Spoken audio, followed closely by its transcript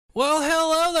Well,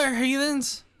 hello there,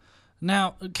 heathens.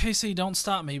 Now, Casey, don't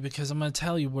stop me because I'm going to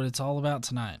tell you what it's all about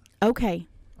tonight. Okay.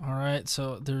 All right,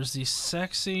 so there's these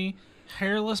sexy,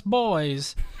 hairless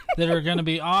boys that are going to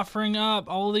be offering up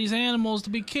all these animals to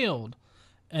be killed.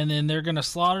 And then they're going to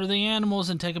slaughter the animals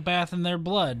and take a bath in their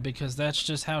blood because that's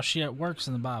just how shit works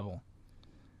in the Bible.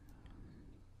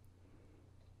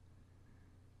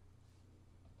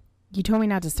 You told me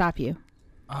not to stop you.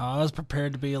 I was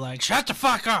prepared to be like, shut the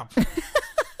fuck up.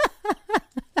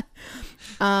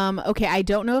 Okay, I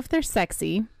don't know if they're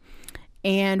sexy,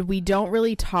 and we don't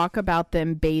really talk about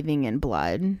them bathing in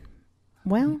blood.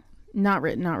 Well, not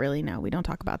really, no. We don't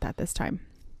talk about that this time.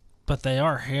 But they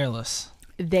are hairless.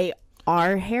 They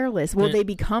are hairless. Well, they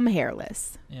become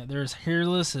hairless. Yeah, they're as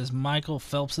hairless as Michael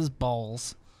Phelps's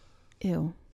balls.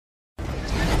 Ew.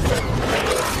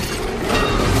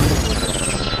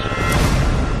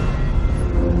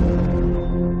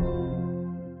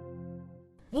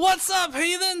 What's up,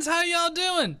 heathens? How y'all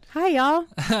doing? Hi, y'all.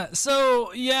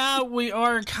 So, yeah, we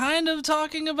are kind of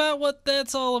talking about what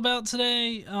that's all about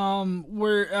today.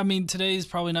 Today's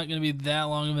probably not going to be that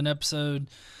long of an episode,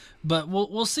 but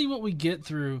we'll see what we get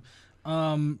through.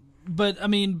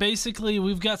 Basically,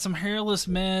 we've got some hairless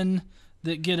men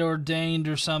that get ordained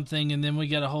or something, and then we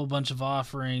get a whole bunch of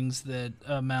offerings that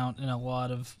amount in a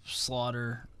lot of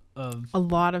slaughter of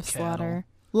slaughter.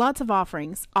 Lots of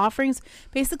offerings.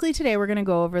 Basically, today we're going to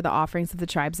go over the offerings of the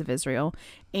tribes of Israel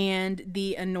and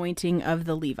the anointing of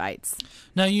the Levites.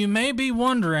 Now, you may be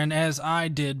wondering, as I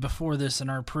did before this in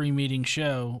our pre-meeting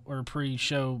show, or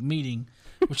pre-show meeting,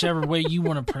 whichever way you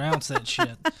want to pronounce that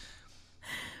shit.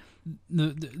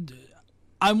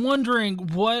 I'm wondering,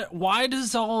 why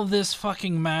does all this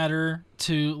fucking matter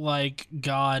to, like,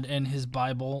 God and his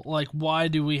Bible? Like, why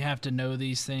do we have to know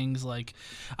these things? Like,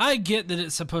 I get that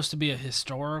it's supposed to be a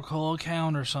historical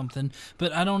account or something,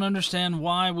 but I don't understand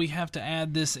why we have to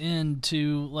add this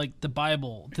into, like, the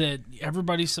Bible that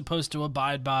everybody's supposed to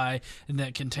abide by and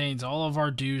that contains all of our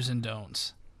do's and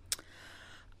don'ts.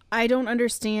 I don't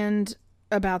understand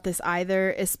about this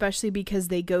either, especially because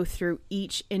they go through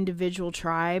each individual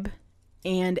tribe.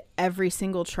 And every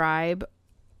single tribe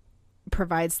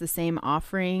provides the same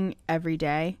offering every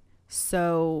day.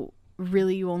 So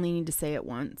really you only need to say it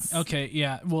once. Okay,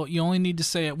 yeah. Well, you only need to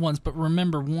say it once. But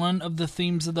remember, one of the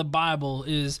themes of the Bible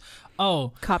is,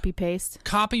 copy paste.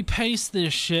 Copy paste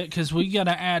this shit because we got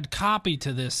to add copy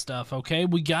to this stuff, okay?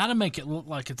 We got to make it look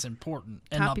like it's important.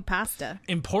 And copy pasta.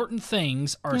 Important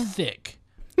things are thick.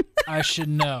 I should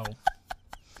know.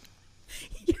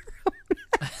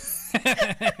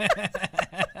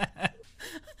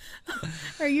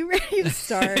 Are you ready to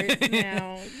start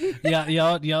now? Yeah,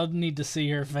 y'all need to see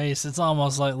her face. It's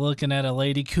almost like looking at a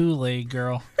Lady Kool-Aid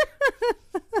girl.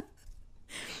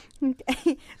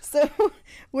 Okay, so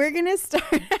we're gonna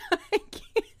start out. I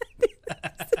can't do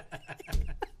this.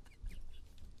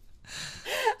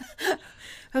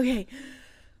 Okay.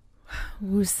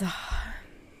 Woosah.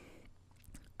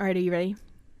 All right, are you ready?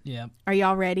 Yeah. Are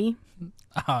y'all ready?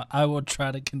 I will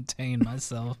try to contain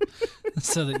myself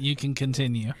so that you can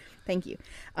continue. Thank you.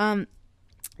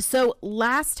 So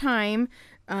last time,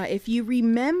 if you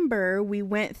remember, we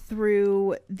went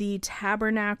through the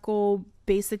tabernacle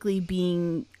basically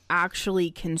being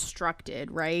actually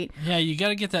constructed, right? Yeah, you got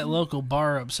to get that local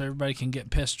bar up so everybody can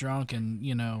get pissed drunk and,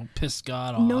 piss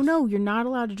God off. No, you're not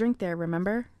allowed to drink there,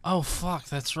 remember? Oh, fuck,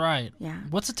 that's right. Yeah.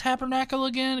 What's a tabernacle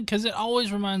again? Because it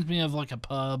always reminds me of like a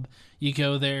pub. You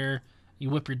go there, you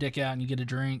whip your dick out and you get a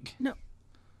drink.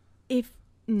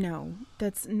 No,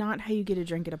 that's not how you get a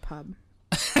drink at a pub.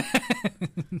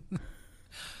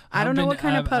 I don't know what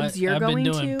kind of pubs you're going to.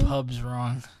 I've been doing pubs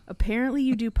wrong. Apparently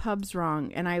you do pubs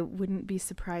wrong, and I wouldn't be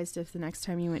surprised if the next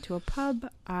time you went to a pub,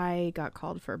 I got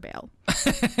called for bail.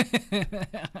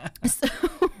 So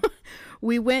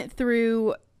we went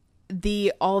through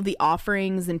all the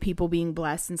offerings and people being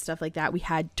blessed and stuff like that. We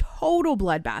had total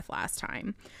bloodbath last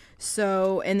time.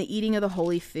 So, and the eating of the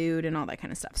holy food and all that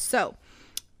kind of stuff. So,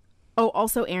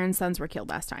 also Aaron's sons were killed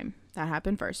last time. That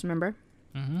happened first, remember?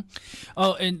 Mm-hmm.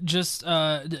 Oh, and just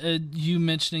you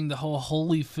mentioning the whole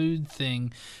holy food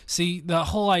thing. See, the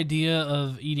whole idea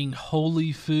of eating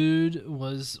holy food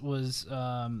was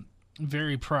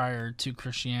very prior to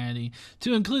Christianity,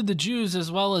 to include the Jews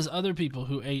as well as other people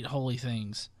who ate holy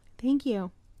things. Thank you.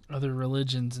 Other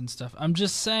religions and stuff. I'm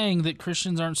just saying that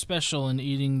Christians aren't special in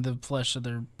eating the flesh of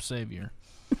their Savior.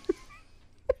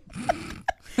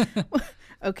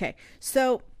 Okay,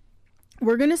 so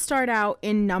we're going to start out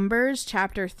in Numbers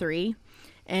chapter 3.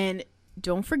 And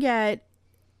don't forget,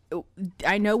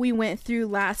 I know we went through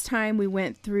last time, we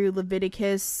went through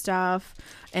Leviticus stuff,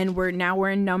 and we're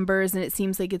in Numbers, and it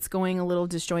seems like it's going a little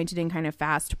disjointed and kind of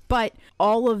fast, but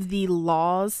all of the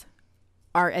laws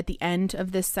are at the end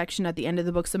of this section, at the end of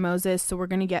the books of Moses. So we're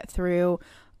going to get through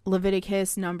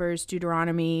Leviticus, Numbers,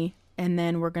 Deuteronomy, and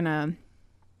then we're going to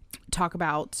talk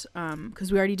about,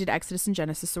 because we already did Exodus and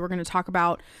Genesis, so we're going to talk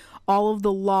about all of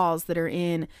the laws that are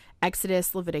in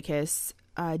Exodus, Leviticus,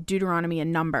 Deuteronomy,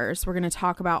 and Numbers. We're going to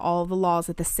talk about all of the laws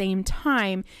at the same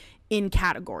time in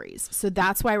categories. So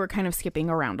that's why we're kind of skipping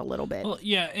around a little bit. Well,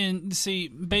 yeah, and see,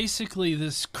 basically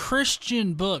this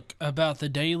Christian book about the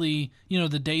daily,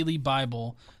 the daily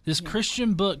Bible, this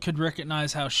Christian book could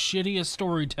recognize how shitty as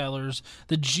storytellers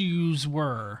the Jews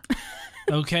were.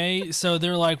 Okay, so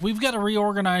they're like, we've got to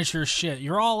reorganize your shit.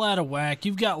 You're all out of whack.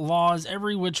 You've got laws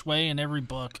every which way in every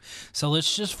book. So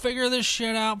let's just figure this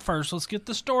shit out first. Let's get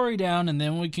the story down, and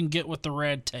then we can get with the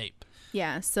red tape.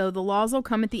 Yeah, so the laws will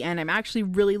come at the end. I'm actually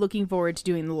really looking forward to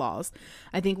doing the laws.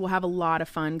 I think we'll have a lot of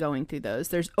fun going through those.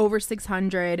 There's over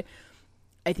 600.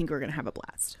 I think we're going to have a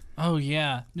blast. Oh,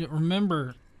 yeah.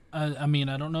 Remember, I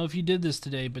don't know if you did this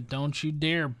today, but don't you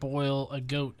dare boil a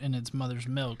goat in its mother's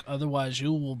milk. Otherwise,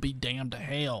 you will be damned to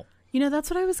hell. That's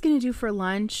what I was going to do for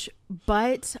lunch,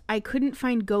 but I couldn't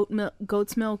find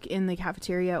goat's milk in the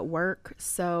cafeteria at work,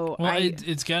 so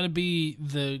it's got to be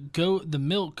the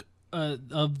milk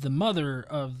of the mother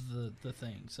of the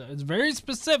thing. So it's very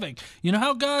specific. You know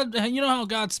how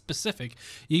God's specific.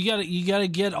 You gotta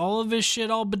get all of his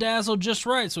shit all bedazzled just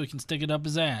right so he can stick it up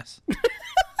his ass.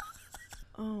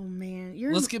 Oh man,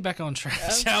 let's get back on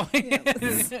track, shall we?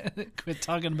 Yeah, quit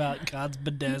talking about God's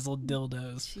bedazzled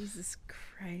dildos. Jesus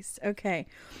Christ. Okay,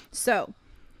 so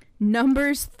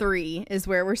Numbers 3 is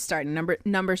where we're starting.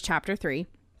 Numbers chapter 3.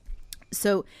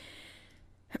 So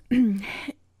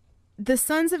the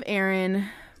sons of Aaron,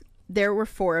 there were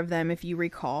 4 of them, if you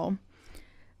recall.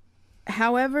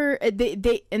 However,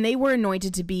 they were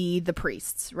anointed to be the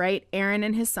priests, right? Aaron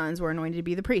and his sons were anointed to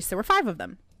be the priests. There were 5 of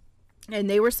them. And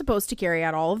they were supposed to carry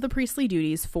out all of the priestly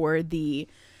duties for the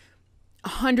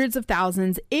hundreds of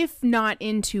thousands, if not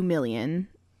into million,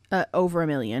 over a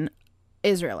million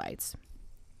Israelites.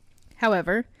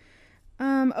 However,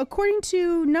 according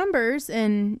to Numbers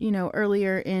and,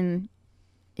 earlier in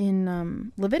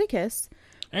Leviticus,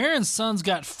 Aaron's sons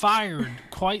got fired,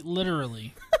 quite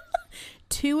literally.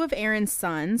 2 of Aaron's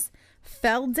sons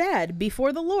fell dead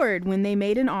before the Lord when they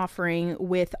made an offering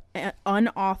with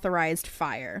unauthorized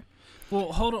fire.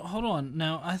 Well, hold on.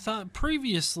 Now, I thought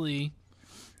previously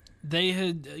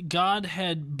God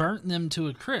had burnt them to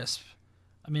a crisp.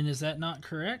 I mean, is that not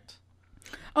correct?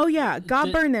 Oh yeah,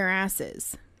 God burned their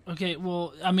asses. Okay,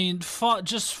 well, I mean, falling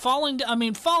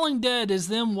dead is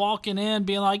them walking in,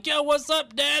 being like, "Yo, what's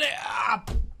up, Daddy?" Ah!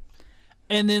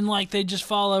 And then, they just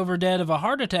fall over dead of a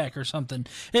heart attack or something.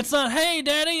 It's not, "Hey,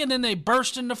 Daddy," and then they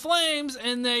burst into flames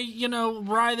and they,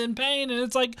 writhe in pain, and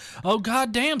it's like, oh,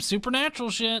 goddamn, supernatural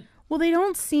shit. Well, they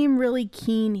don't seem really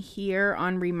keen here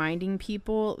on reminding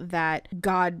people that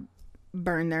God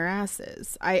burned their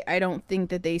asses. I don't think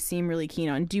that they seem really keen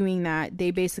on doing that.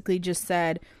 They basically just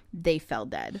said they fell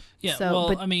dead. Yeah,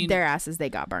 their asses, they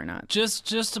got burned up.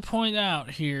 Just to point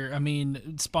out here,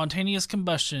 spontaneous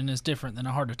combustion is different than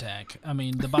a heart attack.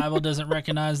 The Bible doesn't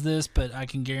recognize this, but I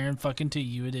can guarantee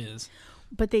you it is.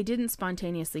 But they didn't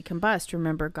spontaneously combust.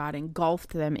 Remember, God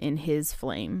engulfed them in his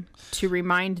flame to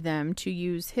remind them to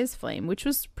use his flame, which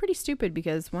was pretty stupid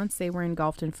because once they were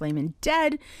engulfed in flame and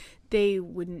dead, they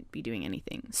wouldn't be doing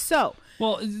anything. So,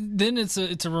 well, then it's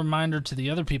a reminder to the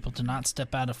other people to not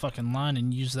step out of fucking line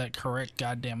and use that correct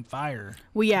goddamn fire.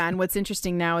 Well, yeah, and what's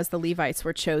interesting now is the Levites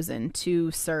were chosen to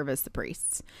serve as the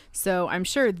priests. So I'm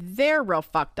sure they're real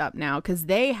fucked up now because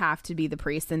they have to be the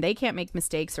priests and they can't make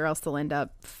mistakes or else they'll end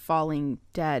up falling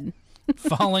dead.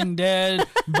 Falling dead,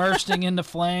 bursting into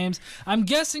flames. I'm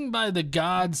guessing by the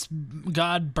God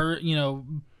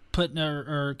putting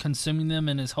or consuming them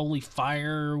in his holy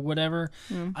fire or whatever.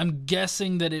 I'm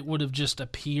guessing that it would have just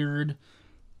appeared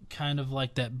kind of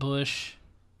like that bush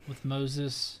with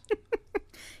Moses.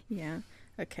 Yeah.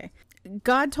 Okay.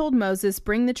 God told Moses,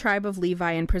 "Bring the tribe of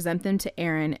Levi and present them to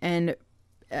Aaron and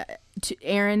to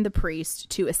Aaron the priest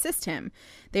to assist him.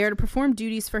 They are to perform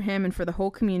duties for him and for the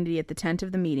whole community at the tent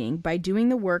of the meeting by doing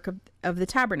the work of the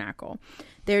tabernacle.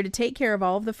 They are to take care of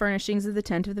all of the furnishings of the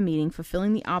tent of the meeting,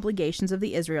 fulfilling the obligations of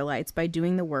the Israelites by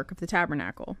doing the work of the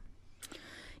tabernacle.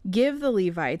 Give the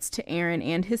Levites to Aaron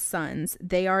and his sons.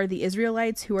 They are the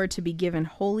Israelites who are to be given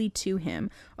wholly to him.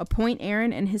 Appoint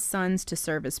Aaron and his sons to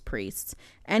serve as priests.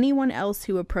 Anyone else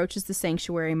who approaches the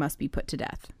sanctuary must be put to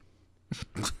death."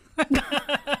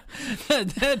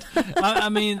 I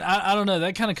mean, I don't know.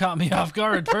 That kind of caught me off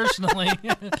guard personally.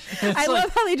 I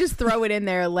love how they just throw it in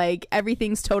there like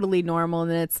everything's totally normal,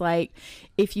 and then it's like,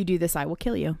 if you do this, I will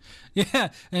kill you. Yeah,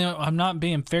 I'm not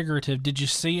being figurative. Did you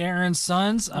see Aaron's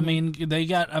sons? I mean, they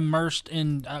got immersed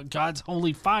in God's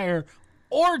holy fire,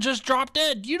 or just dropped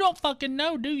dead. You don't fucking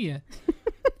know, do you?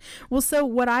 Well, so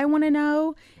what I want to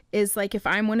know is, like, if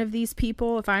I'm one of these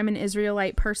people, if I'm an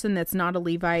Israelite person that's not a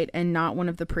Levite and not one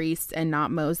of the priests and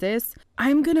not Moses,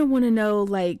 I'm going to want to know,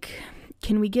 like,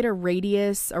 can we get a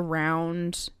radius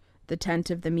around the tent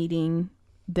of the meeting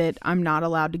that I'm not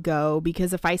allowed to go?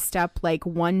 Because if I step like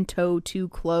one toe too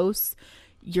close,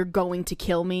 you're going to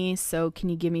kill me. So can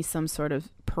you give me some sort of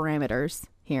parameters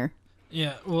here?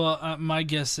 Yeah, well, my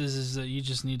guess is that you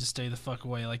just need to stay the fuck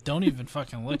away. Like, don't even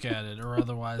fucking look at it, or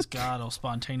otherwise God will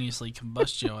spontaneously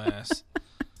combust your ass.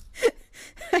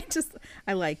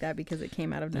 I like that because it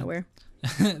came out of nowhere.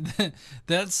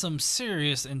 That's some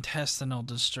serious intestinal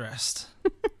distress.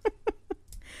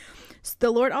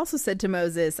 The Lord also said to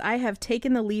Moses, I have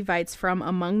taken the Levites from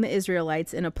among the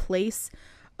Israelites in place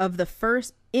of the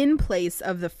first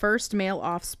male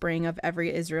offspring of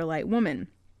every Israelite woman.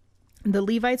 The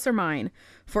Levites are mine,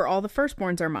 for all the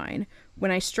firstborns are mine. When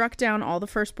I struck down all the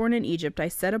firstborn in Egypt, I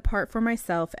set apart for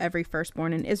myself every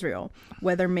firstborn in Israel,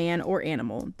 whether man or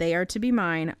animal. They are to be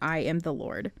mine. I am the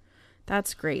Lord.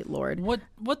 That's great, Lord. What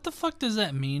the fuck does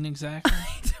that mean exactly?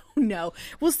 I don't know.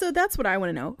 Well, so that's what I want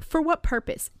to know. For what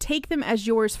purpose? Take them as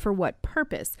yours for what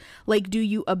purpose? Like, do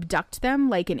you abduct them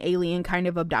like an alien kind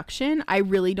of abduction? I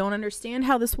really don't understand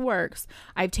how this works.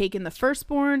 I've taken the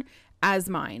firstborn as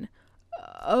mine.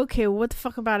 Okay, what the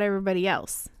fuck about everybody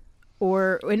else?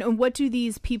 And what do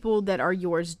these people that are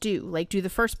yours do? Like, do the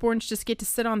firstborns just get to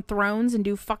sit on thrones and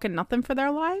do fucking nothing for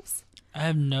their lives? I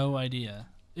have no idea.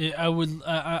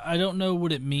 I don't know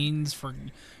what it means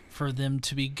for them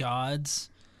to be gods,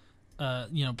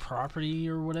 property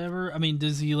or whatever. I mean,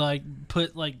 does he like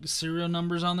put like serial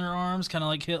numbers on their arms, kind of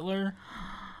like Hitler?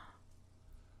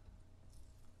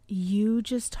 You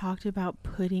just talked about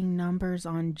putting numbers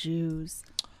on Jews.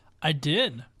 I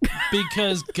did,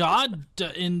 because God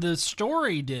in the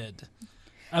story did.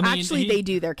 I mean, actually, they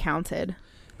do. They're counted.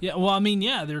 Yeah, well, I mean,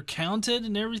 yeah, they're counted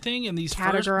and everything, and these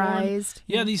categorized.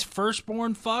 These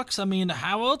firstborn fucks. I mean,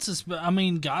 how else is? I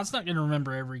mean, God's not going to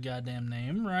remember every goddamn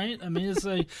name, right? I mean, it's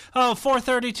like,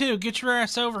 432, get your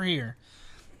ass over here.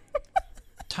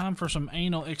 Time for some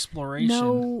anal exploration.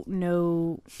 No.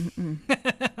 No.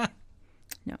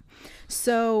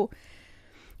 So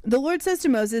the Lord says to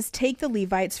Moses, take the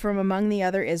Levites from among the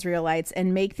other Israelites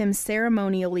and make them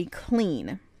ceremonially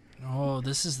clean. Oh,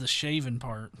 this is the shaven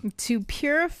part. To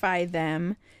purify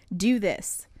them, do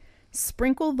this.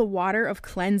 Sprinkle the water of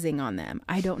cleansing on them.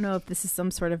 I don't know if this is some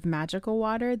sort of magical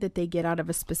water that they get out of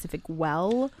a specific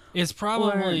well. It's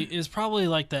probably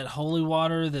like that holy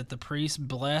water that the priests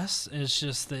bless. It's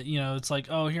just that, it's like,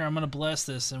 oh, here, I'm going to bless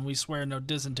this, and we swear no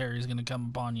dysentery is going to come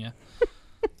upon you.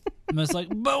 And it's like,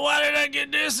 but why did I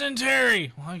get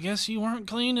dysentery? Well, I guess you weren't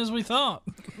clean as we thought.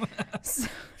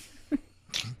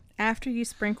 After you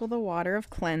sprinkle the water of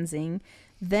cleansing,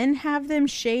 then have them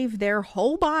shave their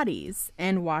whole bodies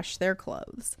and wash their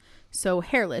clothes. So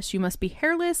hairless. You must be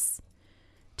hairless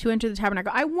to enter the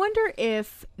tabernacle. I wonder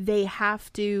if they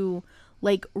have to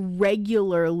like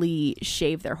regularly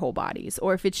shave their whole bodies,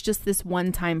 or if it's just this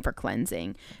one time for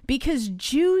cleansing. Because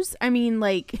Jews, I mean,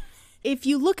 like, if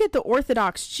you look at the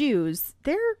Orthodox Jews,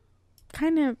 they're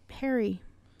kind of hairy.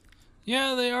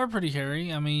 Yeah, they are pretty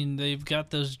hairy. I mean, they've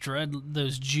got those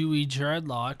Jewy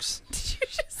dreadlocks. Did you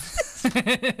just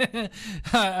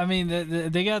I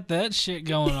mean, they got that shit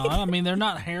going on. I mean, they're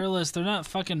not hairless. They're not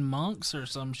fucking monks or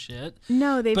some shit.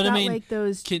 No, they've got like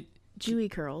those Jewy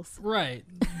curls. Right.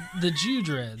 The Jew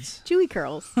dreads. Jewy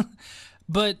curls.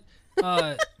 But,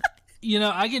 I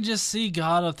can just see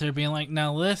God up there being like,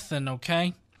 now listen,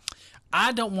 okay?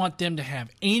 I don't want them to have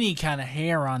any kind of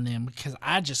hair on them because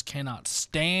I just cannot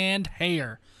stand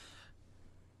hair.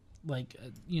 Like,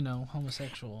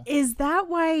 homosexual. Is that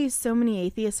why so many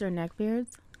atheists are neckbeards?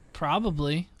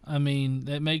 Probably. I mean,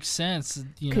 that makes sense.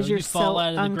 Because you're so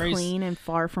unclean and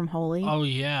far from holy. Oh,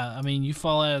 yeah. I mean, you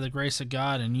fall out of the grace of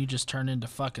God and you just turn into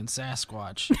fucking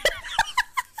Sasquatch.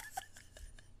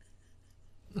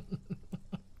 Oh,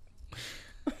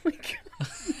 my God.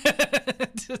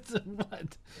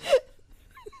 What?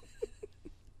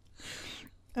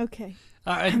 Okay.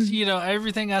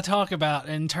 Everything I talk about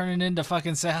and turning into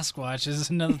fucking Sasquatch is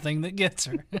another thing that gets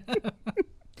her.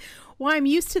 Well, I'm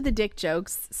used to the dick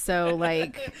jokes, so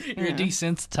like you're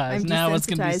desensitized. Now it's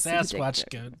gonna be Sasquatch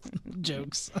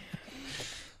jokes.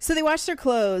 So they wash their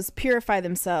clothes, purify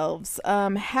themselves,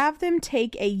 have them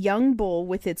take a young bull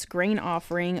with its grain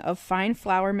offering of fine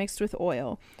flour mixed with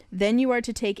oil. Then you are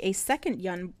to take a second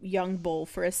young bull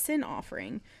for a sin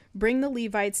offering. Bring the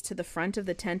Levites to the front of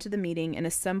the tent of the meeting and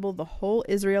assemble the whole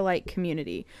Israelite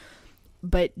community.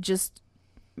 But just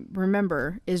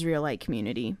remember, Israelite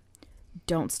community,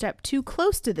 don't step too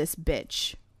close to this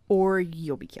bitch or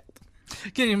you'll be killed.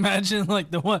 Can you imagine,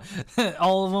 like, the one,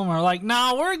 all of them are like,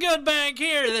 "Nah, we're good back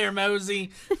here there,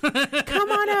 Mosey." Come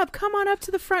on up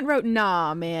to the front row.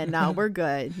 Nah, man, nah, we're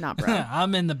good. Nah, bro.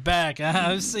 I'm in the back.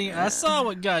 I saw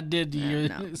what God did to your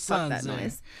sons. Fuck that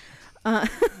noise.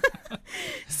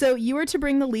 So you are to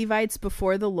bring the Levites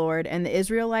before the Lord, and the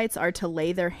Israelites are to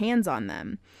lay their hands on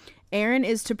them. Aaron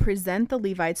is to present the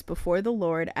Levites before the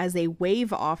Lord as a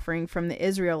wave offering from the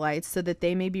Israelites so that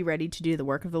they may be ready to do the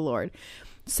work of the Lord.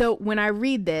 So when I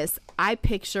read this, I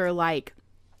picture, like,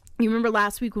 you remember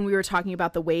last week when we were talking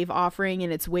about the wave offering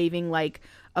and it's waving like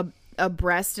a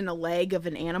breast and a leg of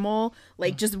an animal,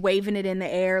 like just waving it in the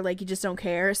air like you just don't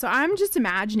care. So I'm just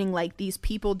imagining like these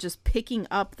people just picking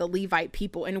up the Levite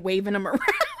people and waving them around.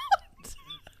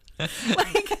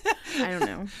 Like, I don't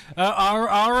know.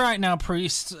 All right now,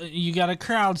 priests, you got to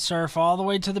crowd surf all the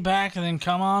way to the back and then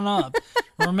come on up.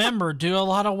 Remember, do a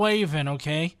lot of waving,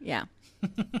 okay? Yeah.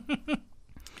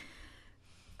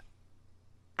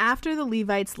 After the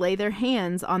Levites lay their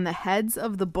hands on the heads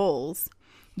of the bulls,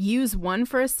 use one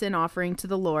for a sin offering to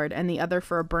the Lord and the other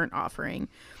for a burnt offering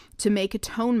to make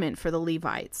atonement for the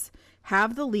Levites.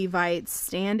 Have the Levites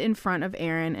stand in front of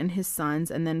Aaron and his sons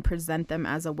and then present them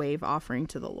as a wave offering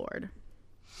to the Lord.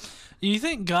 You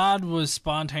think God would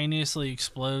spontaneously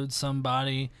explode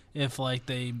somebody if, like,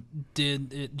 they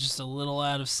did it just a little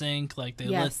out of sync, like they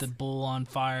lit the bull on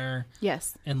fire?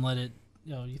 Yes. And let it...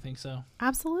 Oh, you think so?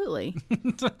 Absolutely.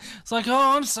 It's like,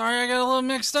 oh, I'm sorry, I got a little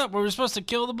mixed up. Were we supposed to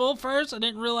kill the bull first? I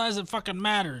didn't realize it fucking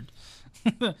mattered.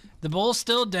 The bull's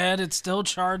still dead. It's still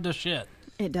charred to shit.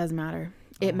 It does matter.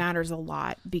 It matters a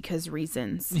lot because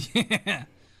reasons. Yeah.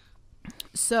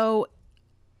 So,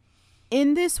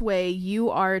 in this way,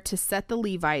 you are to set the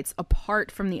Levites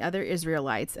apart from the other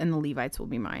Israelites, and the Levites will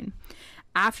be mine.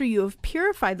 After you have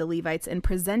purified the Levites and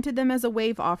presented them as a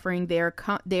wave offering, they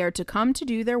are to come to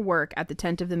do their work at the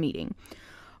tent of the meeting.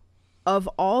 Of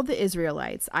all the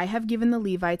Israelites, I have given the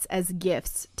Levites as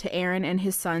gifts to Aaron and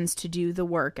his sons to do the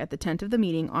work at the tent of the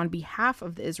meeting on behalf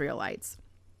of the Israelites,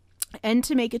 and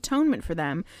to make atonement for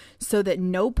them so that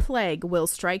no plague will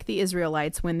strike the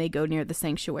Israelites when they go near the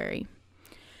sanctuary.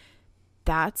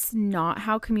 That's not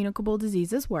how communicable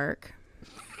diseases work.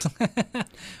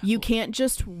 You can't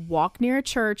just walk near a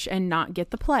church and not get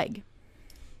the plague.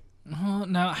 Well,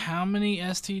 now, how many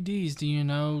STDs do you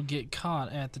know get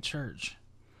caught at the church?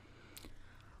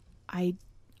 I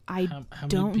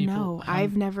don't know.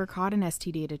 I've never caught an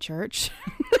STD at a church.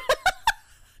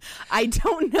 I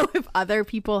don't know if other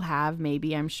people have.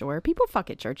 Maybe, I'm sure. People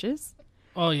fuck at churches.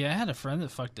 Oh, yeah. I had a friend that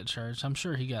fucked at church. I'm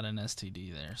sure he got an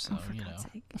STD there. So, you know.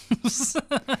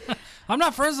 I'm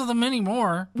not friends with him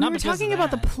anymore. We were talking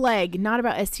about the plague, not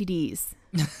about STDs.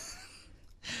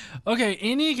 Okay.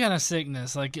 Any kind of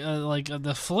sickness, like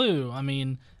the flu. I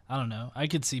mean, I don't know. I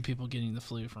could see people getting the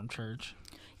flu from church.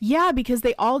 Yeah, because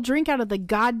they all drink out of the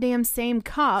goddamn same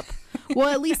cup. Well,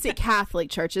 at least at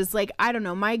Catholic churches. Like, I don't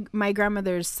know, my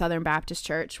grandmother's Southern Baptist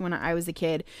church, when I was a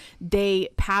kid, they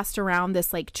passed around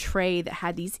this, like, tray that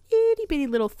had these itty-bitty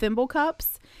little thimble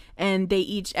cups, and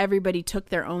everybody took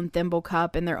their own thimble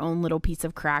cup and their own little piece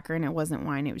of cracker, and it wasn't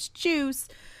wine, it was juice,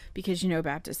 because, you know,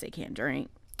 Baptists, they can't drink.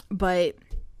 But,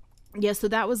 yeah, so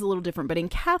that was a little different. But in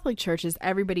Catholic churches,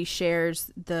 everybody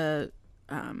shares the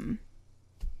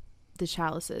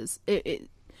chalices.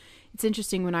 It's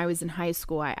interesting. When I was in high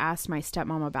school, I asked my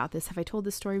stepmom about this. Have I told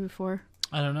this story before?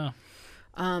 I don't know.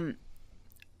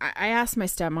 I asked my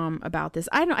stepmom about this.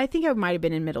 I think I might have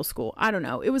been in middle school. I don't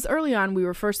know. It was early on. We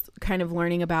were first kind of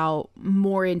learning about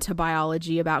more into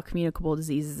biology, about communicable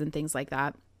diseases and things like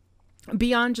that.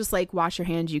 Beyond just like wash your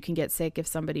hands, you can get sick if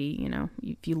somebody, you know,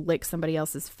 if you lick somebody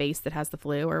else's face that has the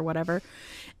flu or whatever.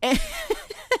 And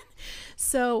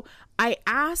so I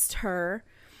asked her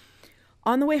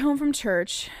on the way home from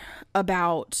church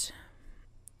about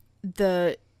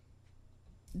the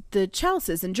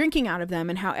chalices and drinking out of them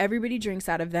and how everybody drinks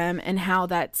out of them and how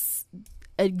that's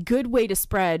a good way to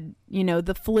spread, you know,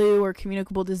 the flu or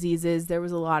communicable diseases. There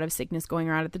was a lot of sickness going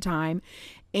around at the time.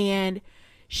 And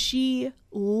she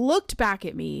looked back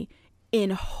at me in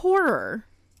horror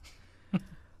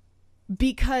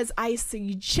because I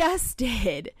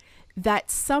suggested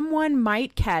that someone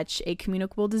might catch a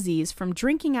communicable disease from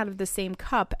drinking out of the same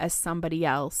cup as somebody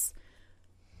else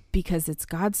because it's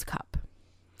God's cup.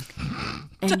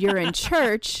 and you're in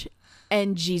church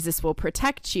and Jesus will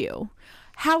protect you.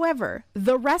 However,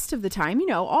 the rest of the time, you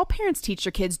know, all parents teach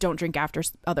their kids don't drink after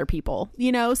other people,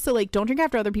 you know, so like don't drink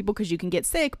after other people because you can get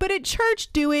sick, but at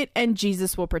church do it and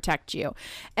Jesus will protect you.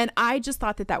 And I just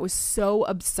thought that that was so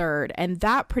absurd. And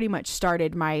that pretty much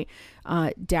started my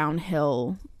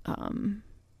downhill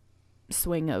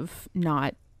swing of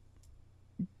not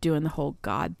doing the whole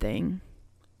God thing.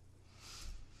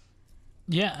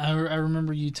 Yeah, I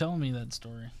remember you telling me that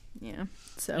story. Yeah.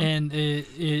 So and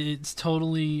it's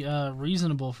totally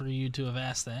reasonable for you to have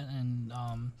asked that, and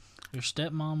your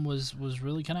stepmom was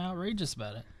really kind of outrageous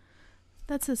about it.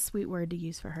 That's a sweet word to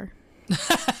use for her.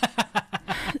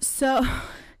 So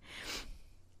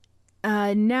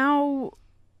now,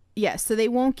 yeah. So they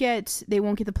won't get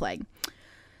the plague.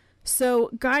 So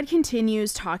God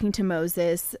continues talking to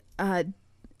Moses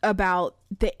about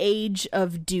the age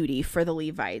of duty for the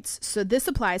Levites. So this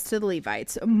applies to the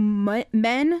Levites.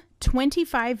 Men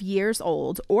 25 years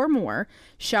old or more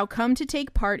shall come to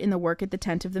take part in the work at the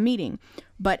tent of the meeting.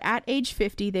 But at age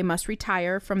 50, they must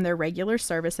retire from their regular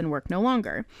service and work no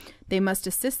longer. They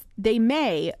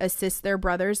may assist their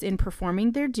brothers in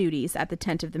performing their duties at the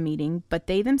tent of the meeting, but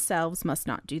they themselves must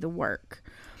not do the work.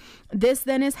 This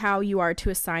then is how you are to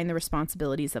assign the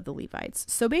responsibilities of the Levites.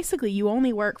 So basically, you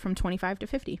only work from 25 to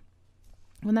 50.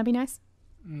 Wouldn't that be nice?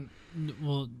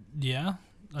 Well, yeah.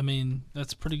 I mean,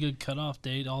 that's a pretty good cutoff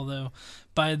date, although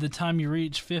by the time you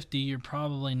reach 50, you're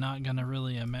probably not going to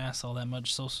really amass all that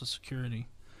much Social Security.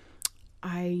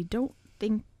 I don't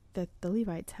think that the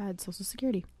Levites had Social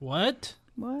Security. What?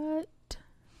 What?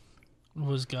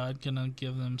 Was God going to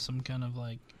give them some kind of,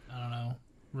 like, I don't know,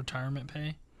 retirement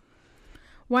pay?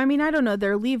 Well, I mean, I don't know.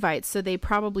 They're Levites, so they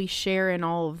probably share in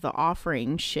all of the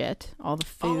offering shit, all the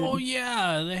food. Oh,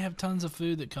 yeah. They have tons of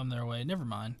food that come their way. Never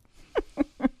mind.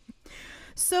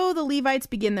 So the Levites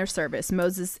begin their service.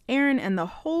 Moses, Aaron, and the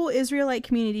whole Israelite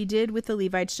community did with the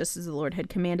Levites just as the Lord had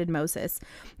commanded Moses.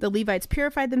 The Levites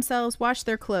purified themselves, washed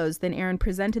their clothes. Then Aaron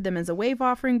presented them as a wave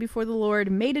offering before the Lord,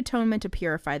 made atonement to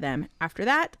purify them. After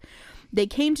that, they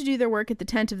came to do their work at the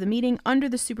tent of the meeting under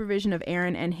the supervision of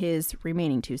Aaron and his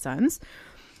remaining 2 sons.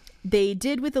 They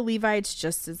did with the Levites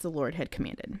just as the Lord had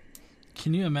commanded.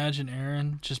 Can you imagine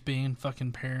Aaron just being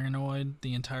fucking paranoid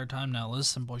the entire time? Now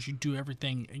listen, boys, you do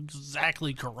everything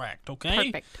exactly correct,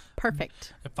 okay?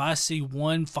 Perfect. If I see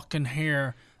one fucking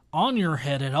hair on your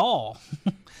head at all,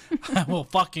 I will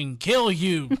fucking kill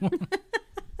you.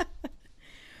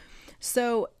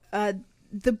 So,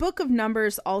 the book of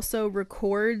Numbers also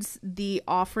records the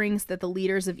offerings that the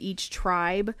leaders of each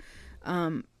tribe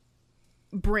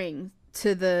bring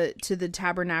to the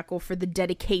tabernacle for the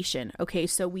dedication. Okay,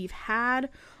 so we've had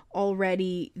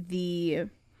already the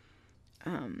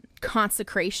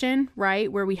consecration,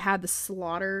 right, where we had the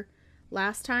slaughter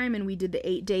last time and we did the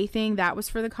 8-day thing. That was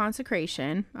for the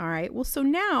consecration. All right, well, so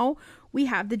now we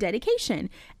have the dedication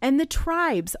and the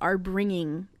tribes are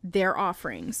bringing their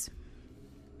offerings.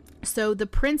 So the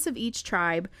prince of each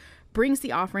tribe brings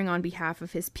the offering on behalf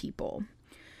of his people.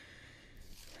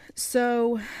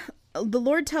 So the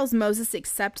Lord tells Moses,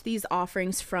 accept these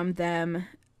offerings from them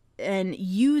and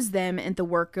use them in the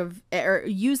work of, or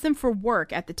use them for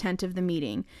work at the tent of the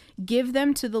meeting. Give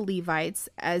them to the Levites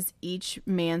as each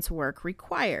man's work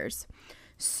requires.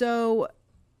 So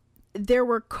there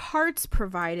were carts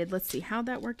provided. Let's see, how'd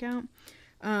that work out?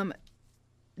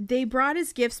 They brought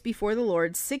as gifts before the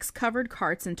Lord 6 covered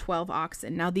carts and 12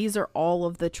 oxen. Now these are all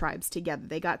of the tribes together.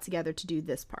 They got together to do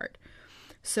this part.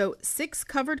 So 6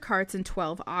 covered carts and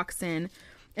 12 oxen,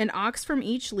 an ox from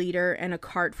each leader and a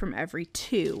cart from every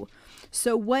 2.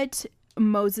 So what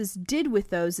Moses did with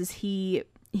those is he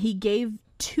gave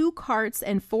 2 carts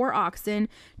and 4 oxen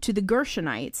to the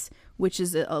Gershonites, which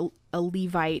is a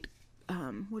Levite,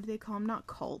 what do they call them? Not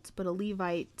cult, but a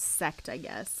Levite sect, I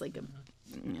guess, like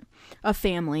a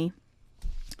family.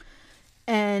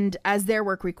 And as their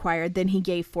work required, then he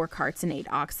gave 4 carts and 8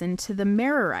 oxen to the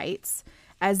Merarites,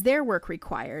 as their work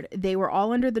required. They were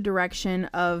all under the direction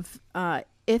of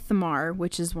Ithamar,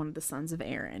 which is one of the sons of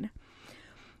Aaron.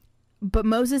 But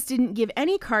Moses didn't give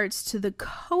any carts to the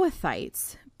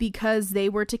Kohathites because they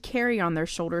were to carry on their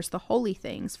shoulders the holy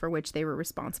things for which they were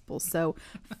responsible. So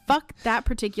fuck that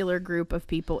particular group of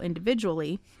people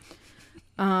individually.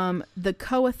 The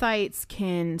Kohathites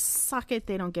can suck it.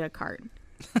 They don't get a cart.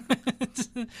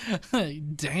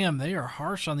 Damn, they are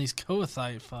harsh on these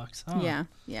Kohathite fucks, huh?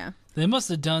 Yeah. They must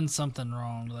have done something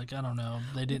wrong. Like, I don't know.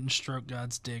 They didn't stroke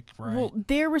God's dick right. Well,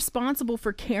 they're responsible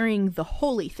for carrying the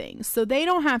holy things. So they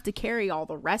don't have to carry all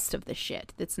the rest of the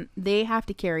shit. They have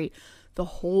to carry the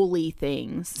holy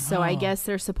things. So I guess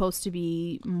they're supposed to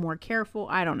be more careful.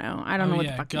 I don't know. I don't know what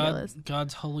the fuck the deal is.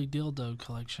 God's holy dildo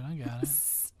collection. I got it.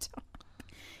 Stop.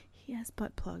 He has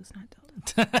butt plugs, not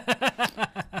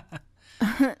dildos.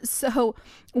 So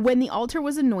when the altar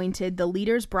was anointed, the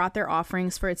leaders brought their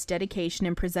offerings for its dedication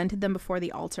and presented them before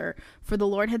the altar. For the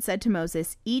Lord had said to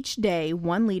Moses, each day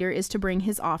one leader is to bring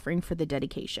his offering for the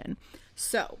dedication.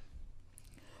 So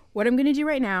what I'm going to do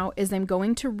right now is I'm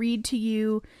going to read to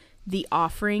you the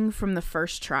offering from the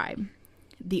first tribe.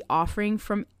 The offering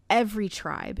from every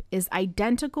tribe is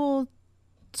identical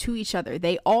to each other.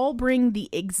 They all bring the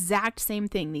exact same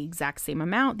thing, the exact same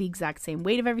amount, the exact same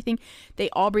weight of everything. They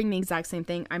all bring the exact same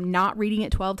thing. I'm not reading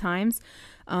it 12 times.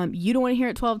 You don't want to hear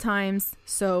it 12 times,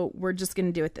 so we're just going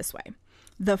to do it this way.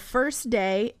 The first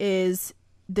day is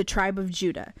the tribe of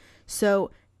Judah.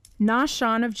 So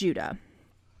Nahshon of Judah.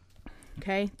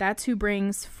 Okay, that's who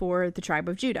brings for the tribe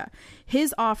of Judah.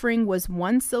 His offering was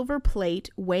 1 silver plate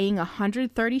weighing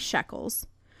 130 shekels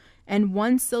and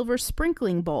 1 silver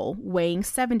sprinkling bowl weighing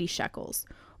 70 shekels,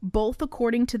 both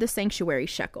according to the sanctuary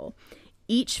shekel,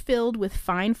 each filled with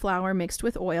fine flour mixed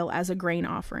with oil as a grain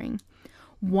offering.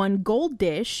 1 gold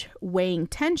dish weighing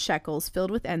 10 shekels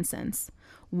filled with incense,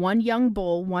 1 young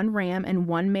bull, 1 ram, and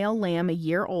 1 male lamb a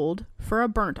year old for a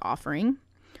burnt offering,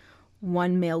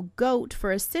 1 male goat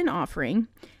for a sin offering,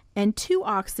 and 2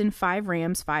 oxen, 5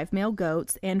 rams, 5 male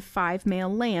goats, and 5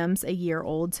 male lambs a year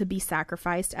old to be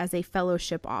sacrificed as a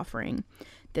fellowship offering.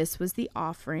 This was the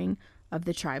offering of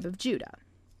the tribe of Judah.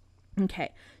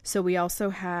 Okay, so we also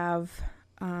have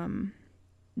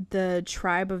the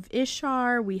tribe of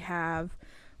Ishar. We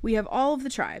have all of the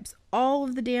tribes, all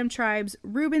of the damn tribes: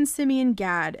 Reuben, Simeon,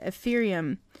 Gad,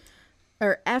 Ephraim.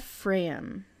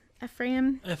 Ephraim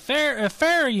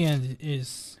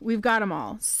is. We've got them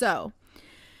all. So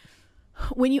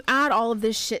when you add all of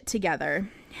this shit together,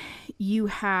 you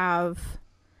have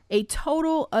a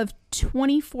total of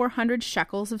 2,400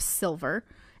 shekels of silver,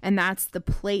 and that's the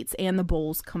plates and the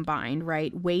bowls combined,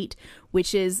 right? Weight,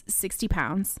 which is 60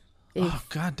 pounds. Oh,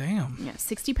 goddamn. Yeah,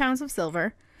 60 pounds of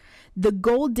silver. The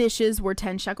gold dishes were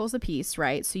 10 shekels apiece,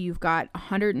 right? So you've got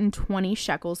 120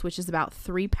 shekels, which is about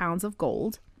 3 pounds of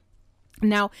gold.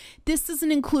 Now, this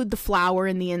doesn't include the flour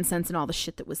and the incense and all the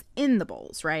shit that was in the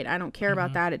bowls, right? I don't care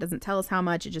about that. It doesn't tell us how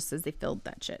much. It just says they filled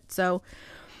that shit. So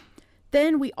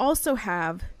then we also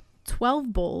have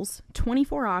 12 bulls,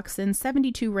 24 oxen,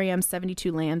 72 rams,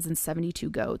 72 lambs, and 72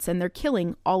 goats. And they're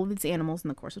killing all of these animals in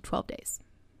the course of 12 days.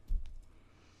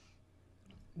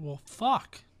 Well,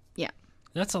 fuck. Yeah.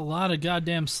 That's a lot of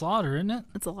goddamn slaughter, isn't it?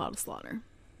 It's a lot of slaughter.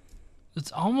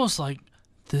 It's almost like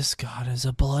this god is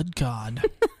a blood god.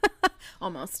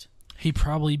 Almost. He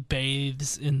probably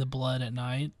bathes in the blood at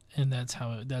night, and that's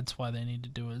why they need to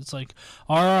do it. It's like,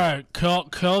 all right, kill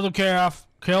the calf,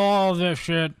 kill all of this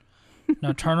shit.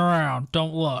 Now turn around,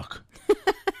 don't look.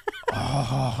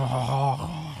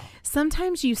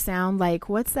 Sometimes you sound like,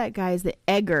 what's that guy's the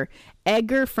Edgar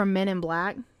from Men in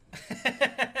Black.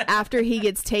 After he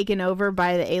gets taken over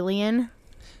by the alien.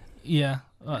 Yeah,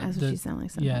 that's what you sound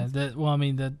like sometimes.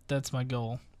 Yeah, that's my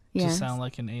goal. Yeah. To sound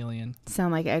like an alien.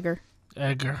 Sound like Edgar.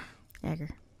 Edgar.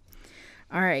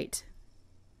 All right.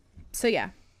 So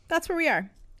yeah, that's where we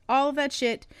are. All of that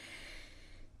shit.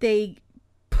 They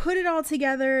put it all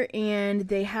together and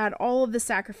they had all of the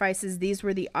sacrifices. These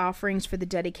were the offerings for the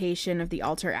dedication of the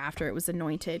altar after it was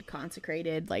anointed,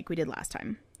 consecrated, like we did last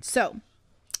time. So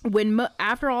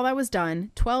after all that was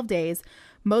done, 12 days,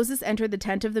 Moses entered the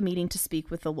tent of the meeting to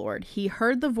speak with the Lord. He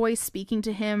heard the voice speaking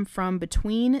to him from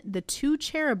between the 2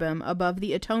 cherubim above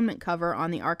the atonement cover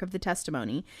on the Ark of the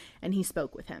Testimony, and he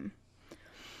spoke with him.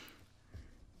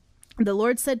 The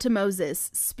Lord said to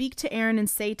Moses, "Speak to Aaron and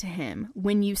say to him,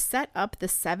 when you set up the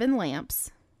 7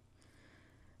 lamps,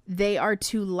 they are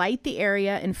to light the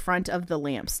area in front of the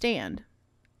lampstand."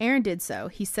 Aaron did so.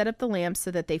 He set up the lamps so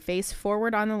that they face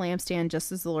forward on the lampstand,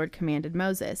 just as the Lord commanded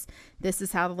Moses. This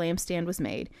is how the lampstand was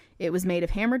made. It was made of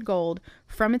hammered gold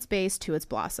from its base to its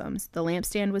blossoms. The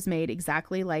lampstand was made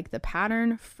exactly like the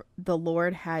pattern the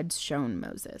Lord had shown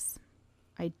Moses.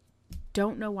 I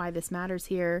don't know why this matters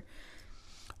here.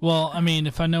 Well, I mean,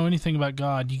 if I know anything about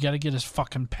God, you got to get his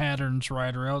fucking patterns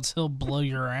right, or else he'll blow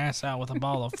your ass out with a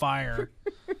ball of fire.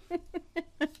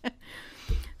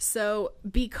 So,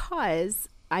 because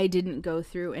I didn't go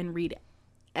through and read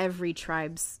every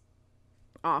tribe's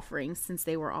offerings since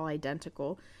they were all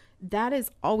identical, that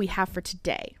is all we have for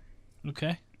today.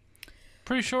 Okay.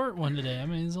 Pretty short one today. I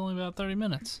mean, it's only about 30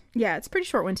 minutes. Yeah, it's a pretty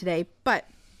short one today. But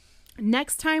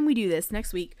next time we do this,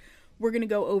 next week, we're going to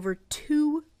go over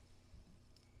 2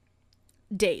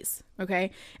 days.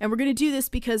 Okay. And we're going to do this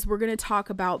because we're going to talk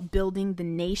about building the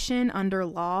nation under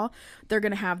law. They're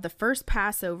going to have the first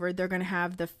Passover. They're going to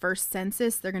have the first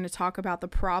census. They're going to talk about the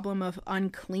problem of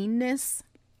uncleanness.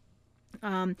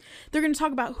 They're going to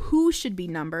talk about who should be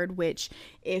numbered, which,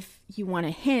 if you want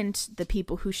a hint, the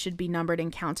people who should be numbered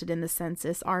and counted in the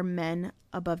census are men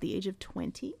above the age of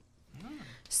 20.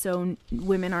 So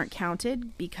women aren't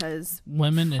counted because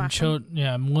women and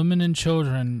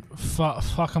children,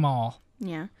 fuck them all.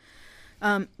 Yeah.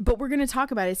 But we're going to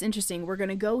talk about it. It's interesting. We're going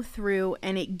to go through,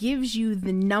 and it gives you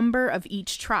the number of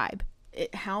each tribe.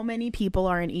 How many people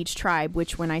are in each tribe,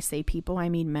 which when I say people, I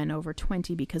mean men over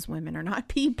 20 because women are not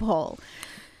people.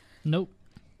 Nope.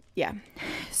 Yeah.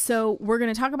 So we're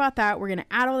going to talk about that. We're going to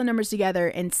add all the numbers together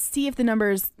and see if the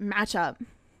numbers match up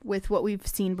with what we've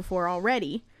seen before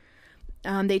already.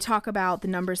 They talk about the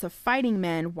numbers of fighting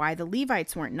men, why the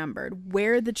Levites weren't numbered,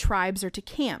 where the tribes are to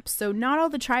camp. So not all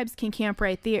the tribes can camp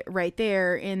right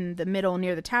there in the middle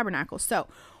near the tabernacle. So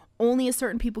only a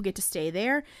certain people get to stay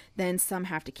there. Then some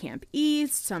have to camp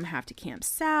east, some have to camp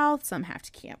south, some have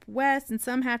to camp west, and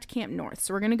some have to camp north.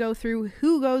 So we're going to go through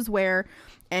who goes where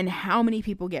and how many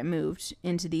people get moved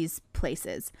into these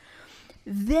places.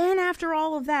 Then after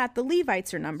all of that, the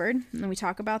Levites are numbered, and we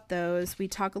talk about those. We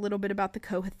talk a little bit about the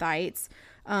Kohathites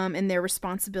and their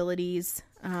responsibilities,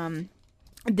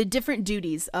 the different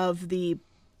duties of the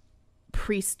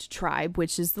priest tribe,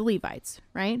 which is the Levites,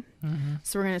 right? Mm-hmm.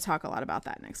 So we're going to talk a lot about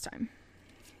that next time.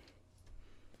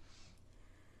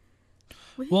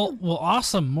 Well,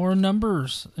 awesome. More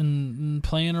numbers and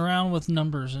playing around with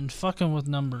numbers and fucking with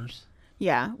numbers.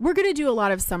 Yeah, we're going to do a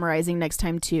lot of summarizing next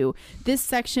time too. This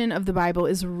section of the Bible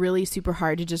is really super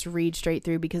hard to just read straight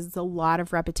through because it's a lot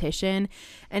of repetition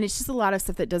and it's just a lot of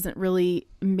stuff that doesn't really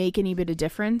make any bit of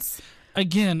difference.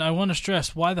 Again, I want to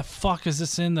stress, why the fuck is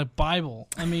this in the Bible?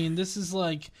 I mean, this is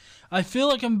like, I feel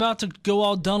like I'm about to go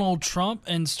all Donald Trump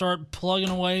and start plugging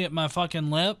away at my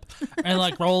fucking lip and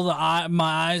like roll my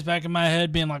eyes back in my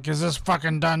head being like, is this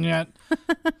fucking done yet?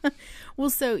 Well,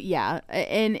 so yeah,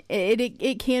 and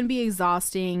it can be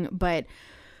exhausting, but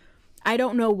I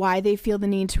don't know why they feel the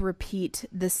need to repeat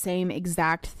the same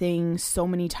exact thing so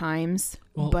many times.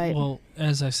 Well,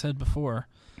 as I said before,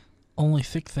 only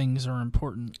thick things are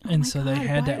important, and so they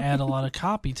had to add a lot of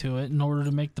copy to it in order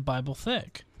to make the Bible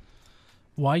thick.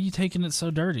 Why are you taking it so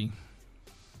dirty?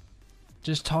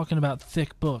 Just talking about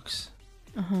thick books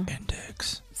and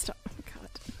dicks. Stop.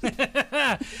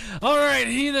 All right,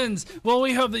 heathens. Well,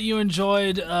 we hope that you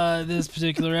enjoyed this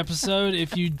particular episode.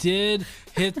 If you did,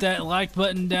 hit that like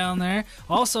button down there.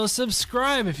 Also,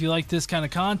 subscribe if you like this kind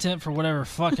of content for whatever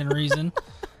fucking reason.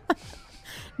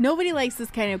 Nobody likes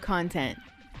this kind of content.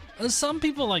 Some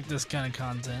people like this kind of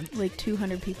content. Like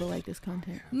 200 people like this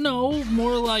content. No,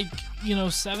 more like,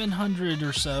 700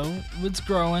 or so. It's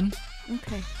growing.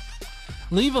 Okay.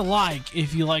 Leave a like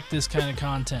if you like this kind of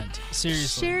content.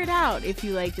 Seriously. Share it out if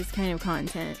you like this kind of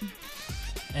content.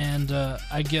 And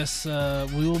I guess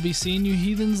we will be seeing you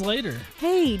heathens later.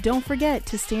 Hey, don't forget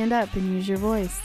to stand up and use your voice.